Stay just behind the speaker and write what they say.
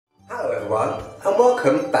Hello everyone and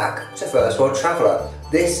welcome back to First World Traveller.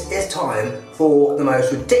 This is time for the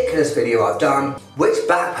most ridiculous video I've done. Which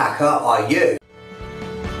backpacker are you?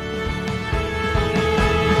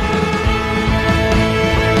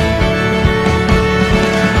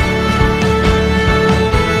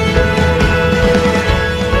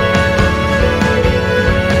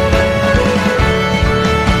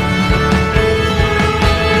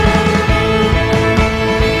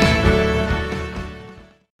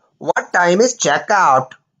 What time is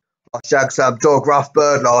checkout? I shagged some dog rough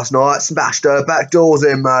bird last night, smashed her back doors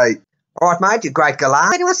in, mate. Alright, mate, you great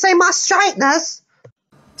gallant. Anyone see my straighteners?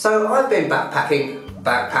 So I've been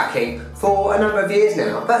backpacking for a number of years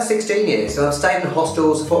now, about 16 years, and I've stayed in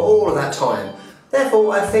hostels for all of that time.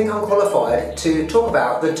 Therefore, I think I'm qualified to talk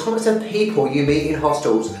about the types of people you meet in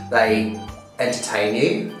hostels. They entertain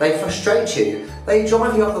you, they frustrate you, they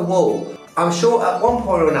drive you up the wall. I'm sure at one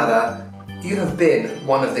point or another, you have been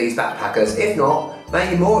one of these backpackers. If not,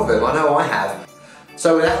 maybe more of them. I know I have.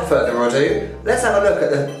 So without further ado, let's have a look at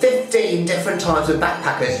the 15 different types of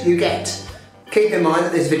backpackers you get. Keep in mind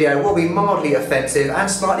that this video will be mildly offensive and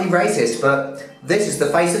slightly racist, but this is the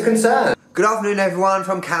face of concern. Good afternoon everyone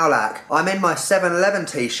from Cowlack. I'm in my 7-Eleven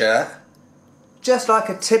t-shirt, just like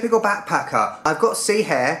a typical backpacker. I've got sea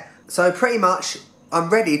hair, so pretty much I'm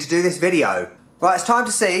ready to do this video. Right, it's time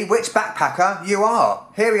to see which backpacker you are.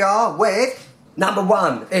 Here we are with number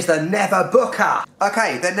 1 is the never booker.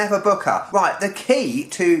 Okay, the never booker. Right, the key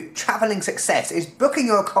to travelling success is booking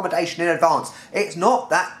your accommodation in advance. It's not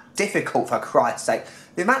that difficult, for Christ's sake.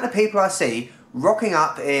 The amount of people I see rocking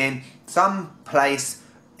up in some place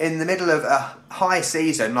in the middle of a high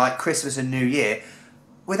season like Christmas and New Year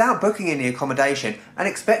without booking any accommodation and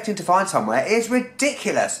expecting to find somewhere is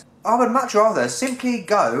ridiculous. I would much rather simply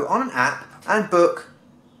go on an app and book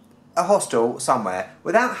a hostel somewhere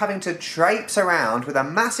without having to traipse around with a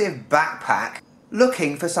massive backpack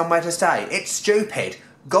looking for somewhere to stay. It's stupid.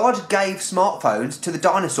 God gave smartphones to the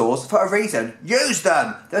dinosaurs for a reason. Use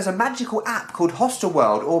them! There's a magical app called Hostel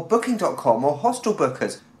World or Booking.com or Hostel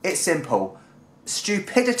Bookers. It's simple.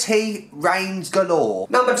 Stupidity reigns galore.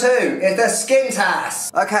 Number 2 is the skin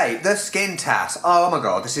tass. Okay, the skin tass. Oh my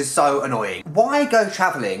god, this is so annoying. Why go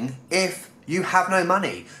travelling if you have no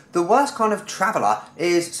money? The worst kind of traveller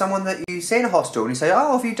is someone that you see in a hostel and you say,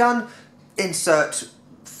 oh, have you done insert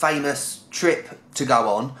famous trip to go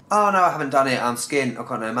on? Oh no, I haven't done it, I'm skint, I've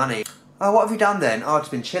got no money. Oh, what have you done then? Oh, I've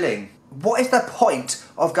just been chilling. What is the point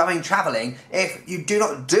of going travelling if you do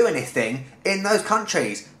not do anything in those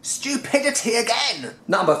countries? Stupidity again!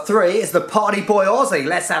 Number 3 is the party boy Aussie.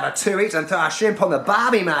 Let's have a 2 each and throw a shrimp on the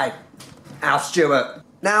barbie, mate. Al Stewart.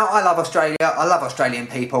 Now, I love Australia, I love Australian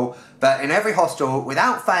people, but in every hostel,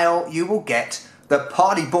 without fail, you will get the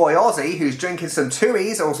party boy Aussie who's drinking some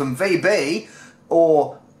Tooheys or some VB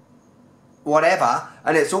or whatever,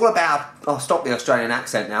 and it's all about, I'll stop the Australian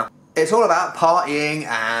accent now, it's all about partying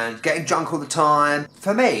and getting drunk all the time.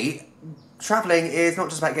 For me, travelling is not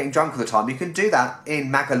just about getting drunk all the time, you can do that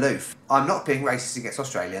in Magaluf. I'm not being racist against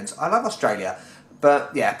Australians, I love Australia,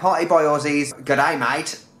 but yeah, party boy Aussies, g'day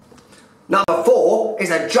mate. Number 4 is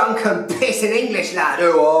a drunken pissing English lad.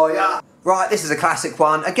 Who are ya? Right, this is a classic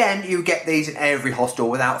one. Again, you get these in every hostel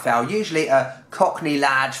without fail. Usually a Cockney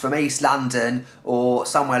lad from East London or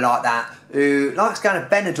somewhere like that who likes going to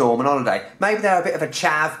Benidorm on holiday. Maybe they're a bit of a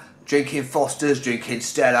chav, drinking Fosters, drinking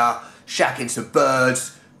Stella, shagging some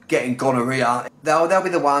birds, getting gonorrhea. They'll be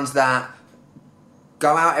the ones that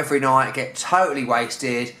go out every night, get totally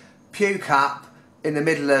wasted, puke up in the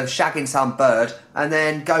middle of shagging some bird, and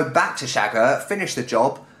then go back to shag her, finish the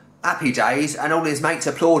job, happy days, and all his mates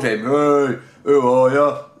applaud him. Hey, who are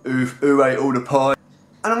ya? Who ate all the pie?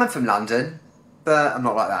 And I'm from London, but I'm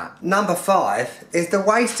not like that. Number 5 is the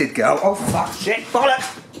wasted girl. Oh fuck, shit,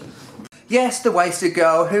 bollocks! Yes, the wasted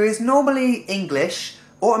girl who is normally English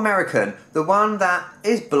or American. The one that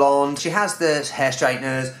is blonde, she has the hair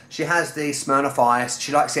straighteners, she has the Smirnoff Ice,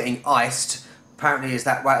 she likes getting iced. Apparently is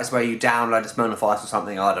that where you download a Smirnoff Ice or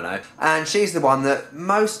something, I don't know. And she's the one that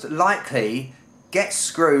most likely gets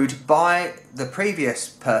screwed by the previous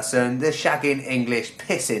person, the shagging English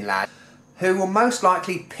pissing lad, who will most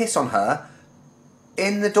likely piss on her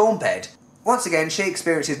in the dorm bed. Once again, she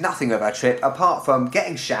experiences nothing of her trip apart from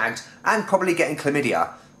getting shagged and probably getting chlamydia.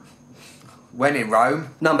 When in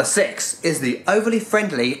Rome. Number 6 is the overly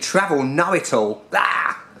friendly travel know-it-all.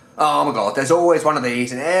 Ah! Oh my god, there's always one of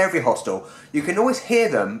these in every hostel. You can always hear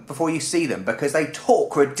them before you see them because they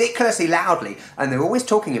talk ridiculously loudly and they're always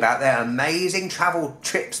talking about their amazing travel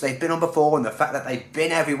trips they've been on before and the fact that they've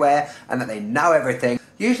been everywhere and that they know everything.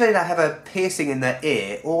 Usually they have a piercing in their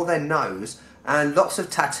ear or their nose and lots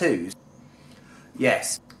of tattoos.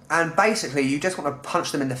 Yes, and basically you just want to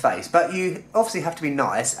punch them in the face, but you obviously have to be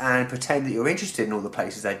nice and pretend that you're interested in all the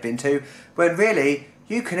places they've been to, when really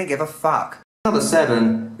you couldn't give a fuck. Number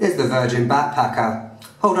 7 is the Virgin Backpacker.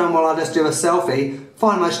 Hold on while I just do a selfie,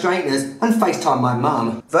 find my straighteners and FaceTime my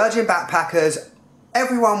mum. Virgin Backpackers,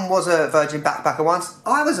 everyone was a Virgin Backpacker once.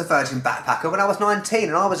 I was a Virgin Backpacker when I was 19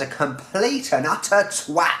 and I was a complete and utter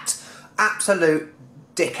twat. Absolute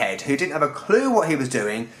dickhead who didn't have a clue what he was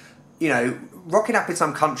doing, you know, rocking up in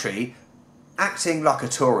some country, acting like a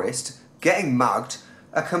tourist, getting mugged,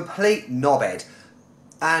 a complete knobhead.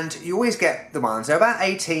 And you always get the ones, they're about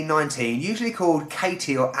 18, 19, usually called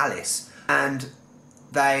Katie or Alice, and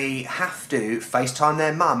they have to FaceTime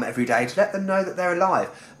their mum every day to let them know that they're alive.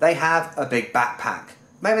 They have a big backpack.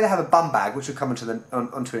 Maybe they have a bum bag, which we'll come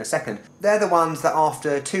onto in a second. They're the ones that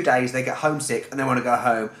after 2 days they get homesick and they want to go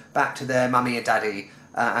home, back to their mummy and daddy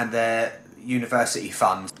and their university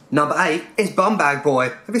funds. Number 8 is Bum Bag Boy.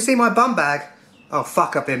 Have you seen my bum bag? Oh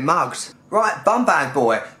fuck, I've been mugged. Right, Bum Bag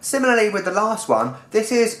Boy. Similarly with the last one,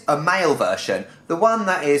 this is a male version. The one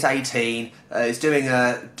that is 18, is doing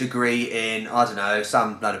a degree in, I don't know,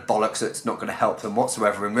 some load of bollocks that's not going to help them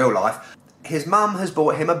whatsoever in real life. His mum has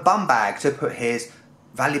bought him a bum bag to put his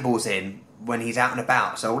valuables in when he's out and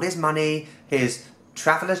about. So all his money, his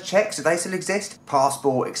traveller's checks, do they still exist?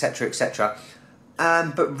 Passport, etc, etc.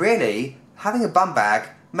 But really, having a bum bag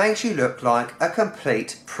makes you look like a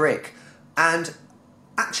complete prick. And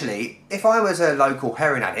actually, if I was a local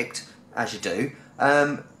heroin addict, as you do,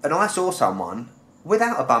 and I saw someone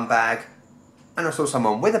without a bum bag, and I saw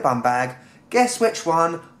someone with a bum bag, guess which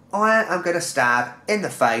one I am going to stab in the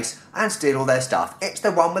face and steal all their stuff? It's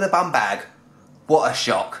the one with a bum bag. What a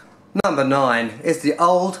shock. Number 9 is the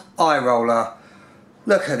old eye roller.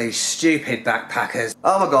 Look at these stupid backpackers.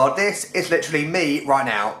 Oh my god, this is literally me right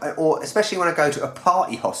now, or especially when I go to a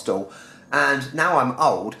party hostel, and now I'm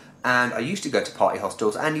old, and I used to go to party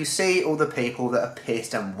hostels, and you see all the people that are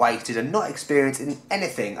pissed and wasted and not experiencing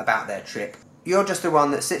anything about their trip. You're just the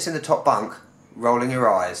one that sits in the top bunk, rolling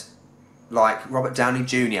your eyes, like Robert Downey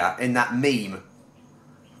Jr. in that meme.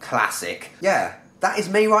 Classic. Yeah, that is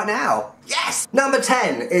me right now. Yes! Number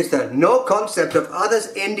 10 is the no concept of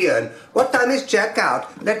others Indian. What time is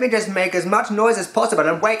checkout? Let me just make as much noise as possible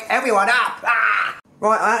and wake everyone up. Ah!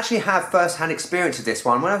 Right, I actually have first-hand experience of this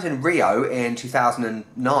one. When I was in Rio in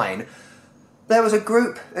 2009, there was a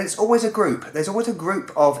group, and it's always a group, there's always a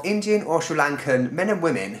group of Indian or Sri Lankan men and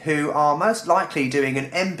women who are most likely doing an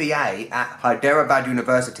MBA at Hyderabad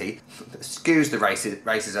University. Excuse the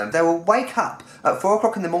racism. They will wake up at 4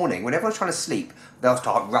 o'clock in the morning when everyone's trying to sleep. They'll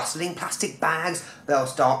start rustling plastic bags, they'll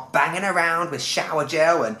start banging around with shower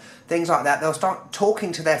gel and things like that. They'll start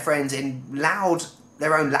talking to their friends in loud,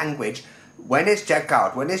 their own language. When is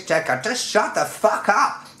checkout? When is checkout? Just shut the fuck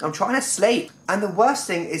up! I'm trying to sleep. And the worst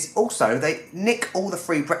thing is also they nick all the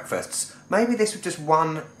free breakfasts. Maybe this was just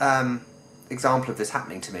one example of this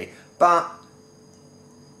happening to me. But,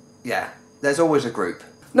 yeah, there's always a group.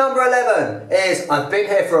 Number 11 is I've been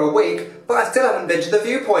here for a week, but I still haven't been to the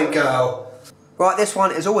Viewpoint Girl. Right, this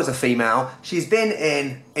one is always a female. She's been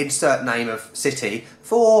in insert name of city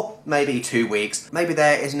for maybe 2 weeks. Maybe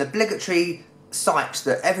there is an obligatory sight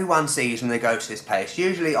that everyone sees when they go to this place,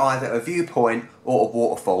 usually either a viewpoint or a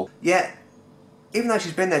waterfall. Yet, even though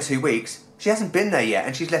she's been there 2 weeks, she hasn't been there yet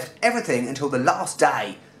and she's left everything until the last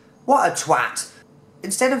day. What a twat.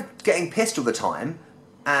 Instead of getting pissed all the time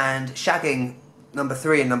and shagging number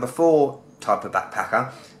 3 and number 4 type of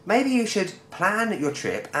backpacker, maybe you should plan your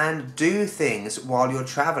trip and do things while you're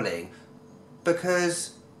travelling,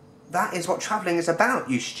 because that is what travelling is about,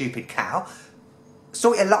 you stupid cow.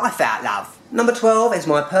 Sort your life out, love. Number 12 is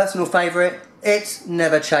my personal favourite. It's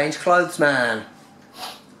Never Change Clothes Man.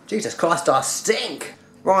 Jesus Christ, I stink.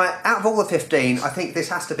 Right, out of all the 15, I think this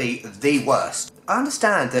has to be the worst. I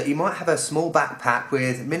understand that you might have a small backpack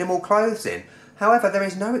with minimal clothes in. However, there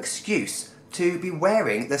is no excuse to be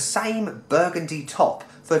wearing the same burgundy top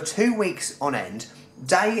for 2 weeks on end,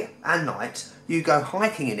 day and night. You go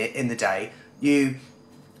hiking in it in the day, you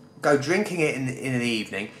go drinking it in the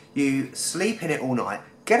evening, you sleep in it all night,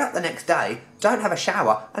 get up the next day, don't have a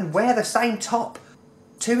shower, and wear the same top.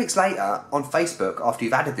 2 weeks later, on Facebook, after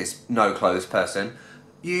you've added this no-clothes person,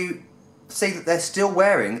 you see that they're still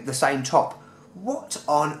wearing the same top. What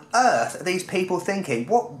on earth are these people thinking?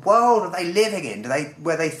 What world are they living in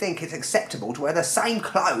where they think it's acceptable to wear the same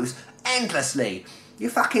clothes endlessly? You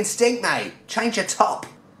fucking stink, mate. Change your top.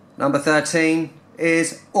 Number 13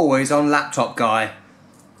 is always on laptop guy.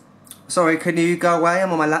 Sorry, can you go away?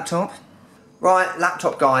 I'm on my laptop. Right,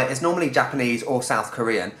 laptop guy is normally Japanese or South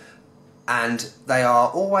Korean, and they are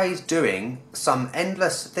always doing some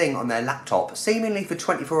endless thing on their laptop, seemingly for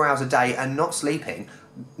 24 hours a day and not sleeping.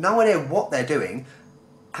 No idea what they're doing.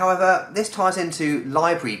 However, this ties into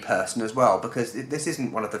library person as well, because this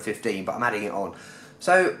isn't one of the 15, but I'm adding it on.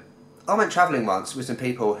 So I went travelling once with some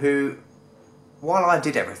people who, while I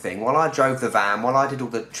did everything, while I drove the van, while I did all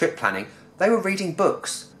the trip planning, they were reading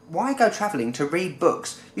books. Why go travelling to read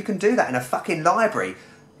books? You can do that in a fucking library.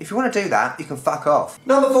 If you want to do that, you can fuck off.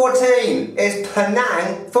 Number 14 is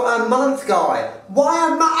Penang for a month, guy. Why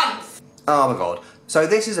a month? Oh my god. So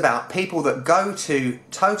this is about people that go to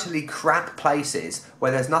totally crap places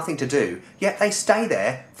where there's nothing to do, yet they stay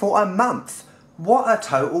there for a month. What a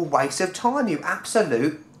total waste of time, you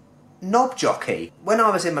absolute knob jockey. When I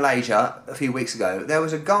was in Malaysia a few weeks ago, there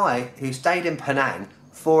was a guy who stayed in Penang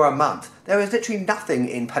for a month. There is literally nothing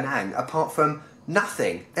in Penang apart from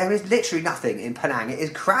nothing. There is literally nothing in Penang. It is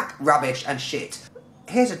crap, rubbish and shit.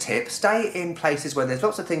 Here's a tip: stay in places where there's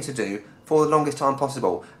lots of things to do for the longest time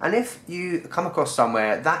possible. And if you come across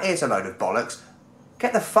somewhere that is a load of bollocks,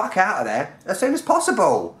 get the fuck out of there as soon as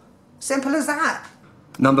possible. Simple as that.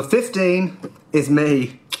 Number 15 is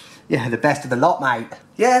me. Yeah, the best of the lot, mate.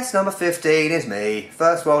 Yes, number 15 is me.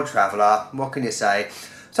 First world traveller. What can you say?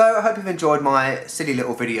 So I hope you've enjoyed my silly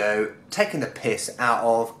little video taking the piss out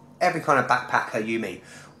of every kind of backpacker you meet.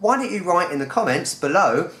 Why don't you write in the comments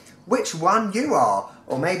below which one you are?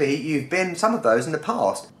 Or maybe you've been some of those in the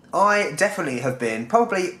past. I definitely have been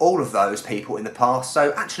probably all of those people in the past,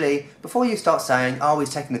 so actually, before you start saying, oh, he's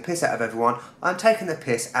taking the piss out of everyone, I'm taking the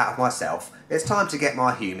piss out of myself. It's time to get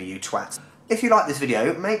my humour, you twats. If you like this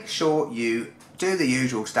video, make sure you do the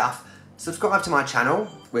usual stuff. Subscribe to my channel,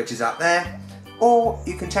 which is up there, or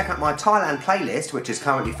you can check out my Thailand playlist, which is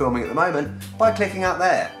currently filming at the moment, by clicking up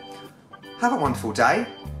there. Have a wonderful day.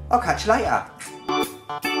 I'll catch you later.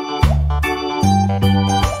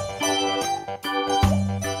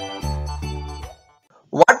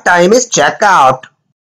 What time is checkout?